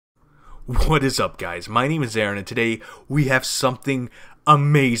What is up, guys? My name is Aaron, and today we have something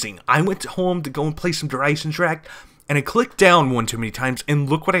amazing. I went home to go and play some Horizon Track, and I clicked down one too many times, and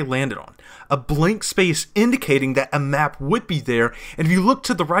look what I landed on. A blank space indicating that a map would be there, and if you look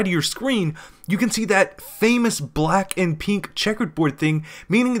to the right of your screen, you can see that famous black and pink checkered board thing,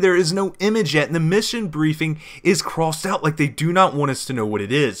 meaning there is no image yet, and the mission briefing is crossed out like they do not want us to know what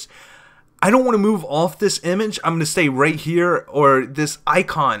it is. I don't want to move off this image. I'm going to stay right here, or this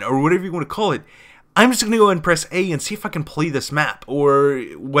icon, or whatever you want to call it. I'm just going to go ahead and press A and see if I can play this map, or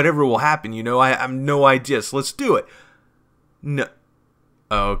whatever will happen, you know. I have no idea, so let's do it. No.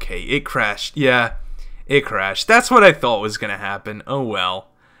 Okay, it crashed. Yeah, it crashed. That's what I thought was going to happen. Oh well.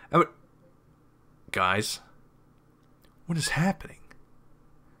 Guys, what is happening?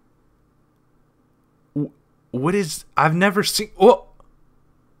 What is... I've never seen... Oh!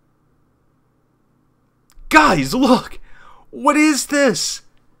 Guys, look! What is this?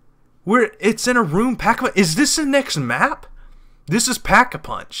 It's in a room. Pack-a-Punch. Is this the next map? This is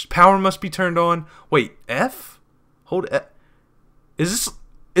Pack-a-Punch. Power must be turned on. Wait, F? Hold F. Is this...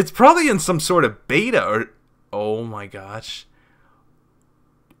 It's probably in some sort of beta or... Oh my gosh.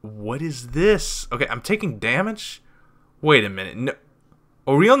 What is this? Okay, I'm taking damage? Wait a minute. No.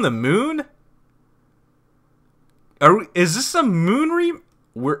 Are we on the moon? Is this a moon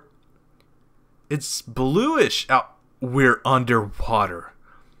It's bluish out. We're underwater.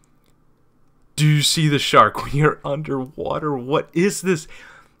 Do you see the shark? We are underwater. What is this?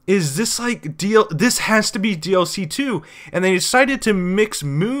 Is this like this has to be DLC 2, and they decided to mix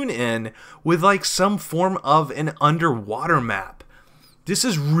Moon in with like some form of an underwater map. This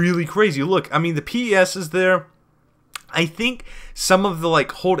is really crazy. Look, I mean the PES is there. I think some of the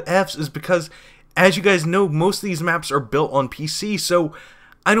like hold Fs is because, as you guys know, most of these maps are built on PC, so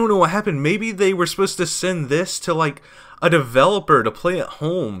I don't know what happened. Maybe they were supposed to send this to like a developer to play at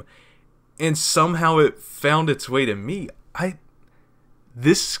home, and somehow it found its way to me.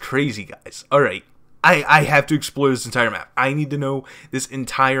 This is crazy, guys. Alright, I have to explore this entire map. I need to know this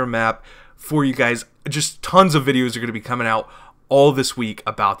entire map for you guys. Just tons of videos are going to be coming out all this week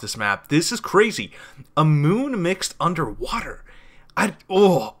about this map. This is crazy. A moon mixed underwater. The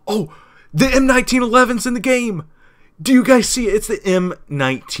M1911's in the game. Do you guys see it? It's the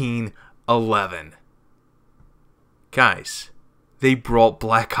M1911. Guys, they brought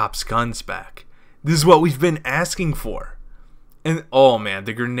Black Ops guns back. This is what we've been asking for. And oh man,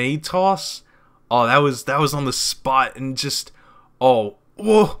 the grenade toss. Oh, that was on the spot, and just whoa,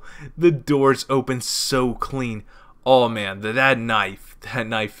 the doors open so clean. Oh man, that knife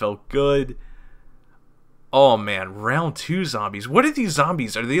felt good. Oh man, round 2 zombies. What are these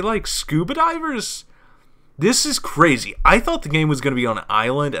zombies? Are they like scuba divers? This is crazy. I thought the game was going to be on an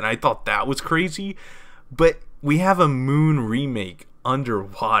island, and I thought that was crazy. But we have a moon remake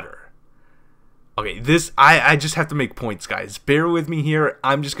underwater. Okay, I just have to make points, guys. Bear with me here.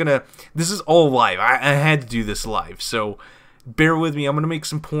 I'm just going to... This is all live. I had to do this live. So, bear with me. I'm going to make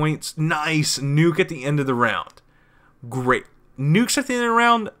some points. Nice. Nuke at the end of the round. Great. Nukes at the end of the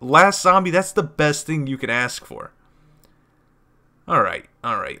round. Last zombie. That's the best thing you could ask for. Alright.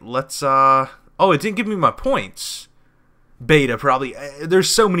 Let's... Oh, it didn't give me my points. Beta, probably. There's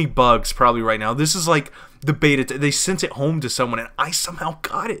so many bugs, probably, right now. This is like the beta. They sent it home to someone, and I somehow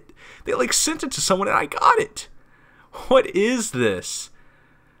got it. They, like, sent it to someone, and I got it. What is this?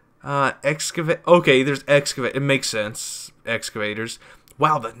 Excavate. Okay, there's excavate. It makes sense. Excavators.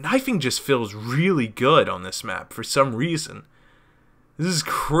 Wow, the knifing just feels really good on this map for some reason. This is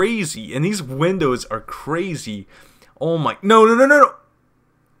crazy. And these windows are crazy. Oh, my. No.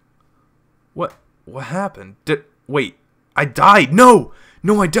 What happened? Wait, I died. No,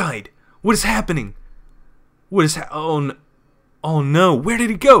 I died. What is happening? Oh no, where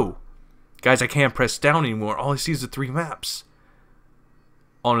did it go? Guys, I can't press down anymore. All I see is the 3 maps.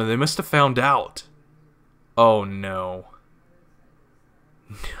 Oh no, they must have found out. Oh no.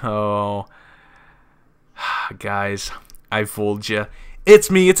 No. Guys, I fooled you. It's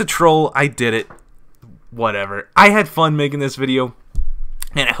me, it's a troll. I did it. Whatever. I had fun making this video.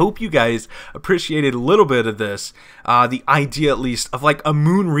 And I hope you guys appreciated a little bit of this, the idea at least of like a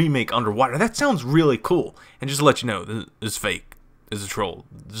moon remake underwater. That sounds really cool. And just to let you know, this is fake. This is a troll.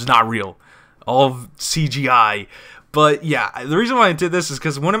 This is not real. All CGI. But yeah, the reason why I did this is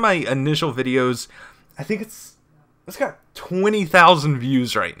because one of my initial videos, I think it's got 20,000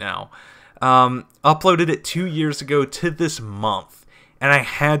 views right now. Uploaded it 2 years ago to this month. And I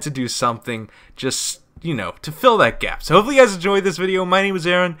had to do something just... you know, to fill that gap. So hopefully you guys enjoyed this video. My name is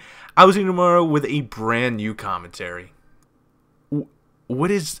Aaron. I will see you tomorrow with a brand new commentary.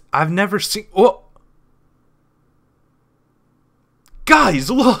 What is... I've never seen... Oh! Guys,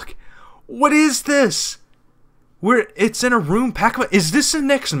 look! What is this? It's in a room. Is this the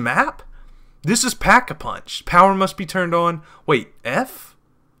next map? This is Pack-a-Punch. Power must be turned on. Wait, F?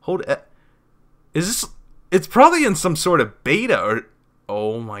 Hold F. Is this... It's probably in some sort of beta or...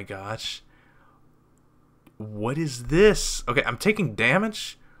 Oh my gosh. What is this? Okay, I'm taking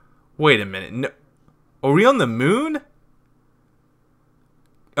damage? Wait a minute. No. Are we on the moon?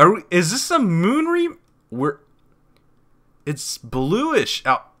 Is this a moon It's bluish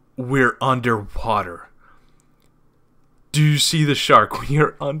out. We're underwater. Do you see the shark? We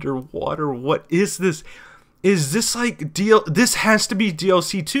are underwater. What is this? Is this like this has to be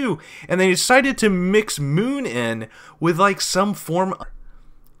DLC 2, and they decided to mix Moon in with like some form.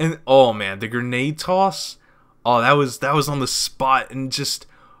 And oh man, the grenade toss. Oh, that was on the spot, and just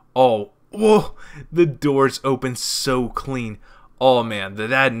whoa, the doors open so clean. Oh man,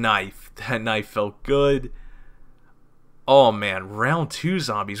 that knife felt good. Oh man, round 2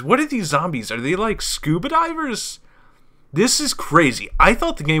 zombies. What are these zombies? Are they like scuba divers? This is crazy. I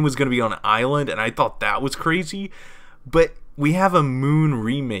thought the game was going to be on an island, and I thought that was crazy. But we have a Moon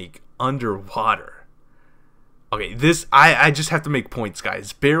remake underwater. Okay, I just have to make points,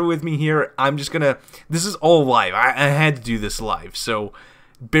 guys. Bear with me here. I'm just going to... This is all live. I had to do this live. So,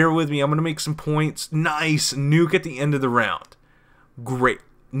 bear with me. I'm going to make some points. Nice. Nuke at the end of the round. Great.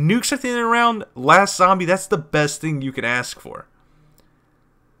 Nukes at the end of the round. Last zombie. That's the best thing you can ask for.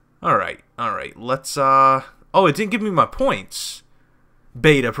 Alright. Let's, Oh, it didn't give me my points.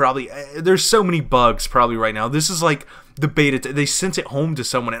 Beta, probably. There's so many bugs, probably, right now. This is like the beta. They sent it home to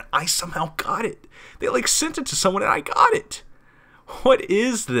someone, and I somehow got it. They, like, sent it to someone, and I got it. What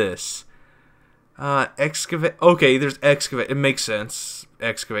is this? Excavate. Okay, there's excavate. It makes sense.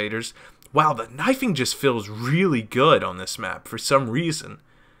 Excavators. Wow, the knifing just feels really good on this map for some reason.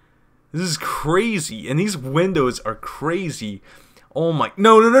 This is crazy. And these windows are crazy. Oh, my.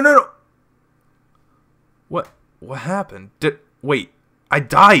 No. What happened? Wait, I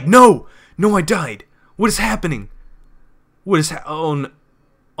died. No, I died. What is happening? Oh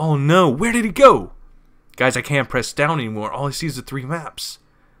no, where did it go? Guys, I can't press down anymore. All I see is the 3 maps.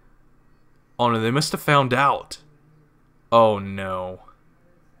 Oh no, they must have found out. Oh no.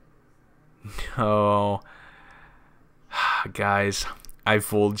 No. Guys, I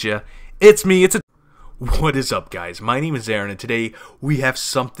fooled you. It's me, What is up, guys? My name is Aaron, and today we have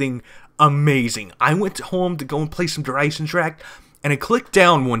something amazing. I went home to go and play some Ice and Track, and I clicked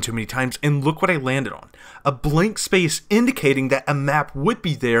down one too many times, and look what I landed on. A blank space indicating that a map would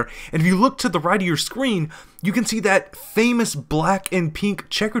be there, and if you look to the right of your screen, you can see that famous black and pink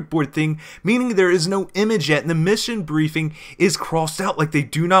checkered board thing, meaning there is no image yet, and the mission briefing is crossed out like they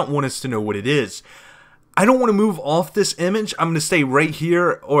do not want us to know what it is. I don't want to move off this image. I'm going to stay right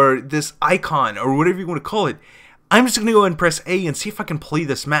here, or this icon, or whatever you want to call it. I'm just going to go ahead and press A and see if I can play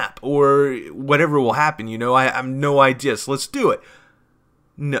this map, or whatever will happen, you know. I have no idea, so let's do it.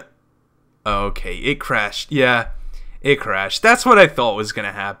 No. Okay, it crashed. Yeah, it crashed. That's what I thought was going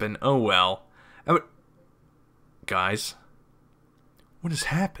to happen. Oh well. Guys, what is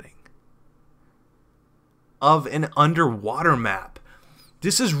happening? Of an underwater map.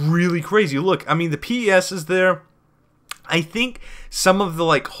 This is really crazy. Look, I mean, the PES is there. I think some of the,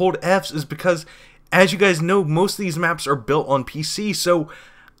 like, hold Fs is because... As you guys know, most of these maps are built on PC, so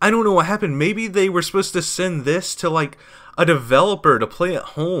I don't know what happened. Maybe they were supposed to send this to, like, a developer to play at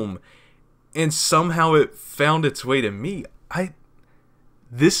home, and somehow it found its way to me.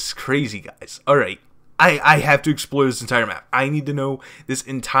 This is crazy, guys. Alright, I have to explore this entire map. I need to know this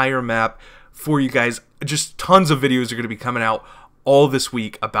entire map for you guys. Just tons of videos are going to be coming out all this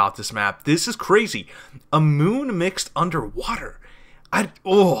week about this map. This is crazy. A moon mixed underwater.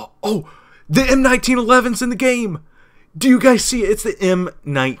 The M1911's in the game! Do you guys see it? It's the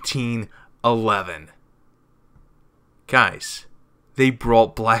M1911. Guys, they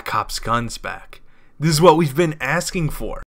brought Black Ops guns back. This is what we've been asking for.